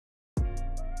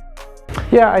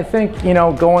Yeah, I think, you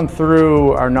know, going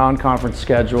through our non-conference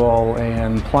schedule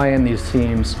and playing these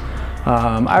teams,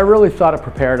 I really thought it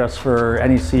prepared us for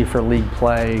NEC for league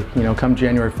play, you know, come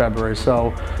January, February.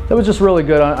 So that was just really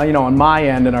good, you know, on my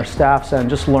end and our staff's end,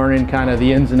 just learning kind of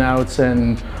the ins and outs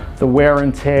and the wear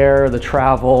and tear, the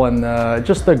travel, and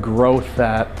just the growth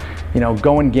that, you know,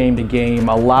 going game to game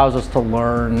allows us to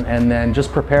learn and then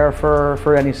just prepare for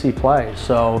NEC play.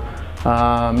 So,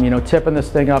 you know, tipping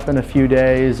this thing up in a few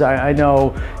days, I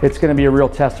know it's going to be a real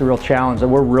test, a real challenge,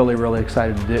 and we're really, really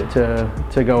excited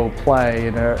to go play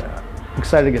and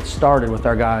excited to get started with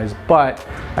our guys. But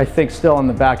I think still in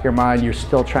the back of your mind, you're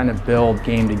still trying to build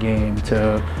game to game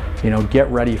to, you know, get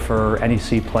ready for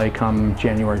NEC play come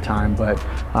January time. But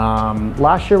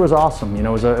last year was awesome. You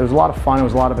know, it was a lot of fun. It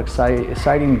was a lot of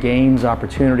exciting games,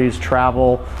 opportunities,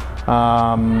 travel.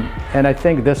 And I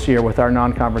think this year with our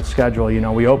non-conference schedule, you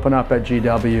know, we open up at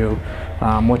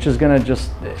GW, which is going to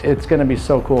it's going to be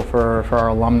so cool for our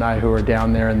alumni who are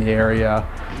down there in the area.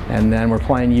 And then we're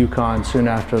playing UConn soon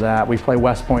after that. We play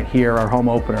West Point here, our home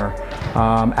opener,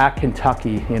 at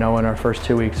Kentucky, you know, in our first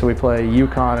 2 weeks. So we play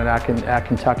UConn and at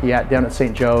Kentucky, down at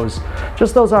St. Joe's.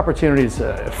 Just those opportunities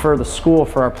for the school,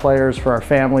 for our players, for our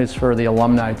families, for the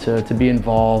alumni to be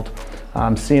involved.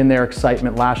 Seeing their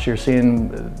excitement last year, seeing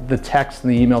the texts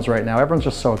and the emails right now, everyone's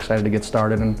just so excited to get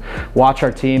started and watch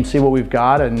our team, see what we've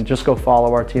got, and just go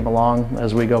follow our team along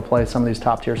as we go play some of these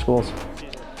top tier schools.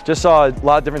 Just saw a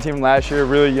lot of different teams last year,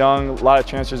 really young, a lot of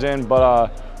transfers in,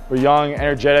 but we're young,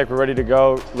 energetic, we're ready to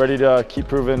go, ready to keep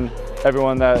proving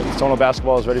everyone that Stonehill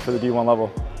basketball is ready for the D1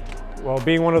 level. Well,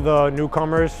 being one of the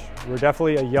newcomers, we're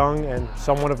definitely a young and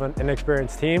somewhat of an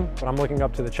inexperienced team, but I'm looking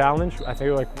up to the challenge. I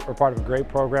think we're part of a great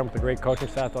program with a great coaching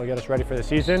staff that'll get us ready for the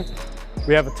season.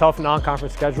 We have a tough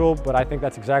non-conference schedule, but I think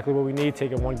that's exactly what we need,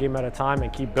 take it one game at a time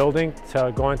and keep building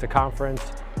to go into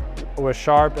conference. We're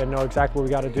sharp and know exactly what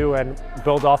we got to do and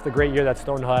build off the great year that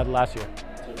Stonehill had last year.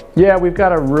 Yeah, we've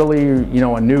got a really, you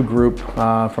know, a new group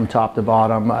from top to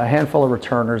bottom. A handful of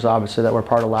returners, obviously, that were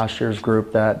part of last year's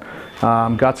group that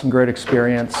got some great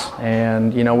experience,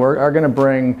 and you know, we're going to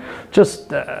bring just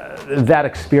that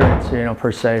experience, you know,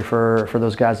 per se for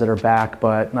those guys that are back.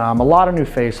 But a lot of new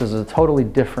faces, a totally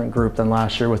different group than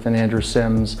last year with an Andrew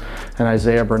Sims, and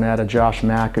Isaiah Burnett, a Josh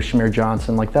Mack, a Shamir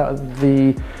Johnson, like that.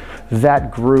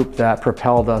 That group that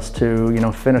propelled us to, you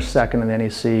know, finish second in the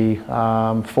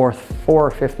NEC, four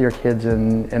or fifth year kids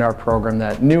in our program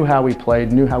that knew how we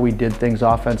played, knew how we did things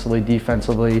offensively,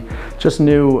 defensively, just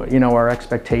knew, you know, our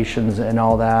expectations and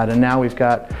all that. And now we've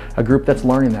got a group that's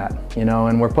learning that, you know,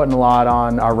 and we're putting a lot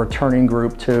on our returning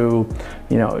group to,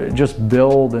 you know, just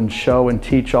build and show and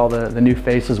teach all the new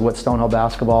faces what Stonehill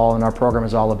basketball and our program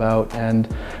is all about. And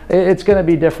it's going to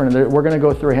be different. We're going to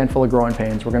go through a handful of growing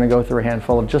pains. We're going to go through a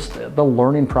handful of just the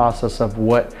learning process of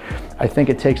what I think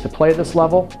it takes to play at this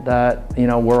level that, you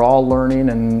know, we're all learning,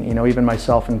 and, you know, even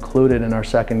myself included in our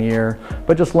second year,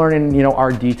 but just learning, you know,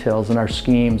 our details and our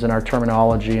schemes and our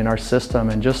terminology and our system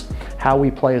and just how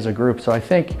we play as a group. So I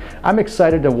think I'm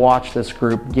excited to watch this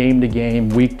group game to game,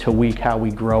 week to week, how we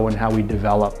grow and how we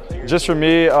develop. Just for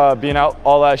me, being out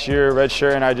all last year,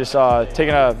 redshirt, and I just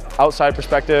taking an outside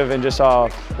perspective and just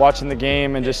watching the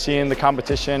game and just seeing the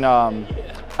competition.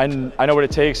 I know what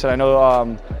it takes, and I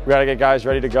know we got to get guys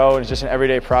ready to go, and it's just an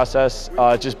everyday process.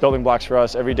 Just building blocks for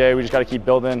us every day. We just got to keep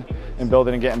building and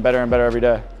getting better and better every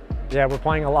day. Yeah, we're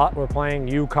playing a lot. We're playing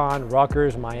UConn,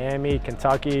 Rutgers, Miami,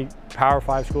 Kentucky, Power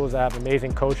 5 schools that have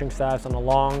amazing coaching staffs and a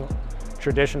long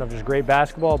tradition of just great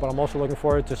basketball. But I'm also looking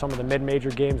forward to some of the mid-major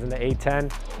games in the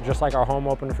A10, just like our home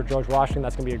opener for George Washington.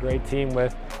 That's going to be a great team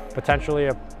with potentially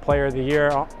a player of the year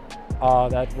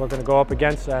that we're going to go up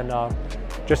against, and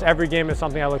just every game is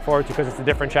something I look forward to because it's a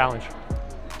different challenge.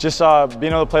 Just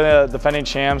being able to play the defending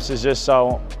champs is just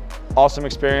awesome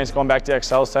experience. Going back to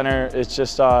Excel Center, it's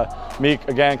just me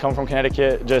again, coming from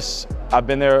Connecticut. I've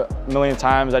been there a million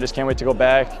times. I just can't wait to go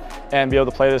back and be able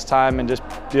to play this time and just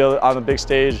be on the big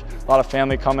stage. A lot of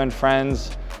family coming,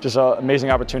 friends. Just an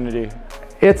amazing opportunity.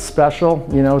 It's special,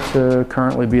 you know, to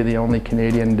currently be the only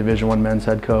Canadian Division I men's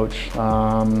head coach.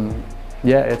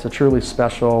 Yeah, it's a truly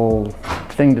special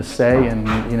thing to say and,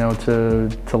 you know,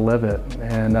 to live it.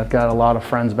 And I've got a lot of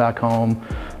friends back home.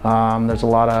 There's a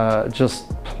lot of just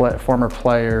former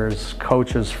players,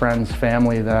 coaches, friends,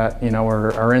 family that, you know,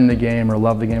 are in the game or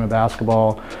love the game of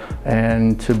basketball.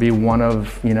 And to be one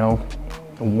of, you know,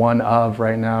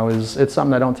 right now it's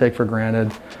something I don't take for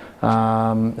granted.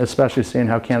 Especially seeing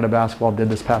how Canada basketball did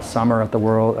this past summer at the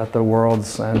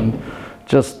Worlds, and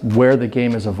just where the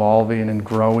game is evolving and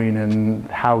growing and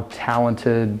how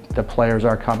talented the players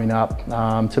are coming up.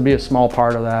 To be a small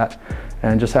part of that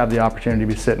and just have the opportunity to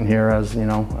be sitting here as, you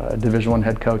know, a Division I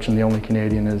head coach and the only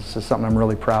Canadian is something I'm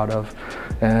really proud of,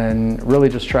 and really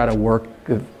just try to work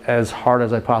as hard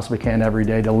as I possibly can every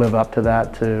day to live up to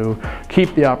that, to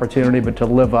keep the opportunity, but to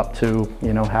live up to,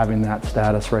 you know, having that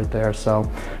status right there.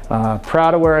 So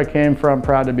proud of where I came from,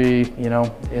 proud to be, you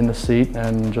know, in the seat,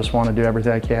 and just want to do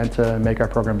everything I can to make our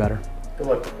program better. Good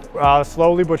luck.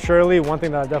 Slowly but surely, one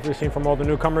thing that I've definitely seen from all the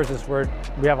newcomers is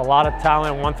we have a lot of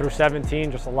talent, 1 through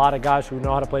 17, just a lot of guys who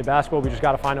know how to play basketball. We just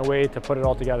got to find a way to put it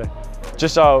all together.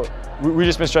 Just we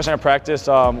just been stressing our practice.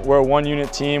 We're a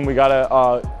one-unit team. We got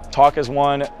to talk as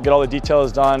one, get all the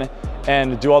details done,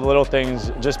 and do all the little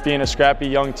things. Just being a scrappy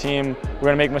young team, we're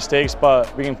going to make mistakes,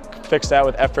 but we can fix that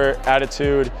with effort,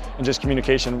 attitude, and just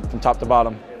communication from top to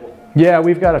bottom. Yeah,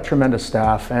 we've got a tremendous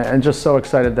staff, and just so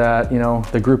excited that, you know,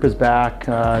 the group is back.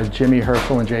 Jimmy,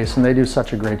 Herschel, and Jason, they do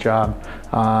such a great job,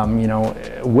 you know,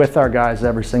 with our guys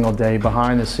every single day,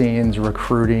 behind the scenes,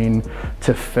 recruiting,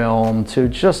 to film, to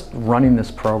just running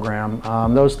this program.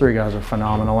 Those 3 guys are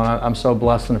phenomenal, and I'm so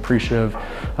blessed and appreciative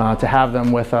to have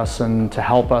them with us and to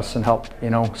help us and help,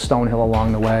 you know, Stonehill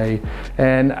along the way.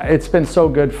 And it's been so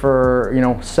good for, you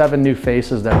know, 7 new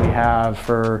faces that we have,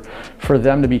 for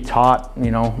them to be taught,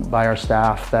 you know, by our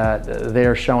staff, that they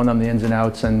are showing them the ins and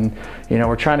outs, and, you know,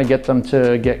 we're trying to get them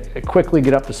to quickly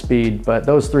get up to speed. But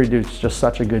those 3 do just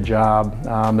such a good job.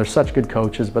 They're such good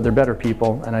coaches, but they're better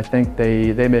people, and I think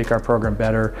they make our program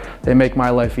better. They make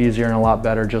my life easier and a lot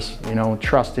better, just, you know,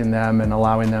 trusting them and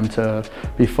allowing them to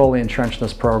be fully entrenched in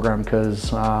this program,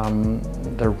 because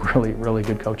they're really, really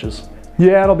good coaches.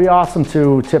 Yeah, it'll be awesome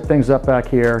to tip things up back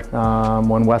here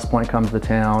when West Point comes to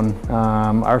town.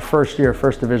 Our first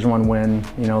Division I win,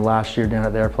 you know, last year down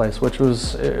at their place, which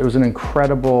was an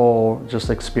incredible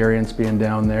just experience being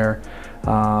down there.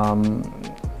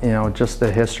 You know, just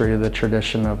the history, the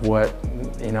tradition of what,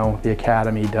 you know, the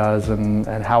academy does, and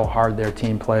how hard their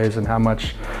team plays and how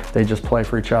much they just play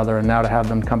for each other. And now to have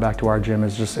them come back to our gym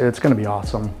is just, it's going to be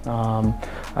awesome.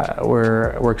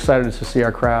 We're excited to see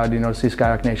our crowd, you know, see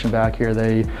Skyhawk Nation back here.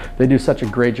 They do such a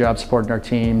great job supporting our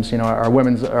teams. You know, our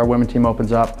women's team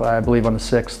opens up, I believe, on the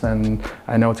 6th, and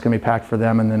I know it's going to be packed for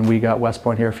them. And then we got West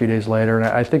Point here a few days later, and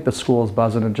I think the school is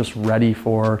buzzing and just ready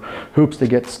for hoops to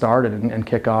get started and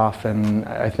kick off. And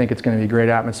I think it's going to be a great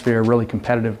atmosphere, really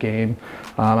competitive game.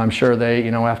 I'm sure they, you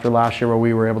know, after last year where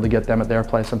we were able to get them at their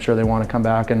place, I'm sure they want to come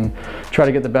back and try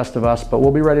to get the best of us. But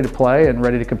we'll be ready to play and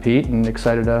ready to compete, and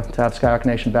excited to have Skyhawk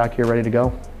Nation back here ready to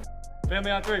go.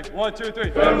 Family on 3. 1, 2,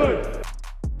 3. Family.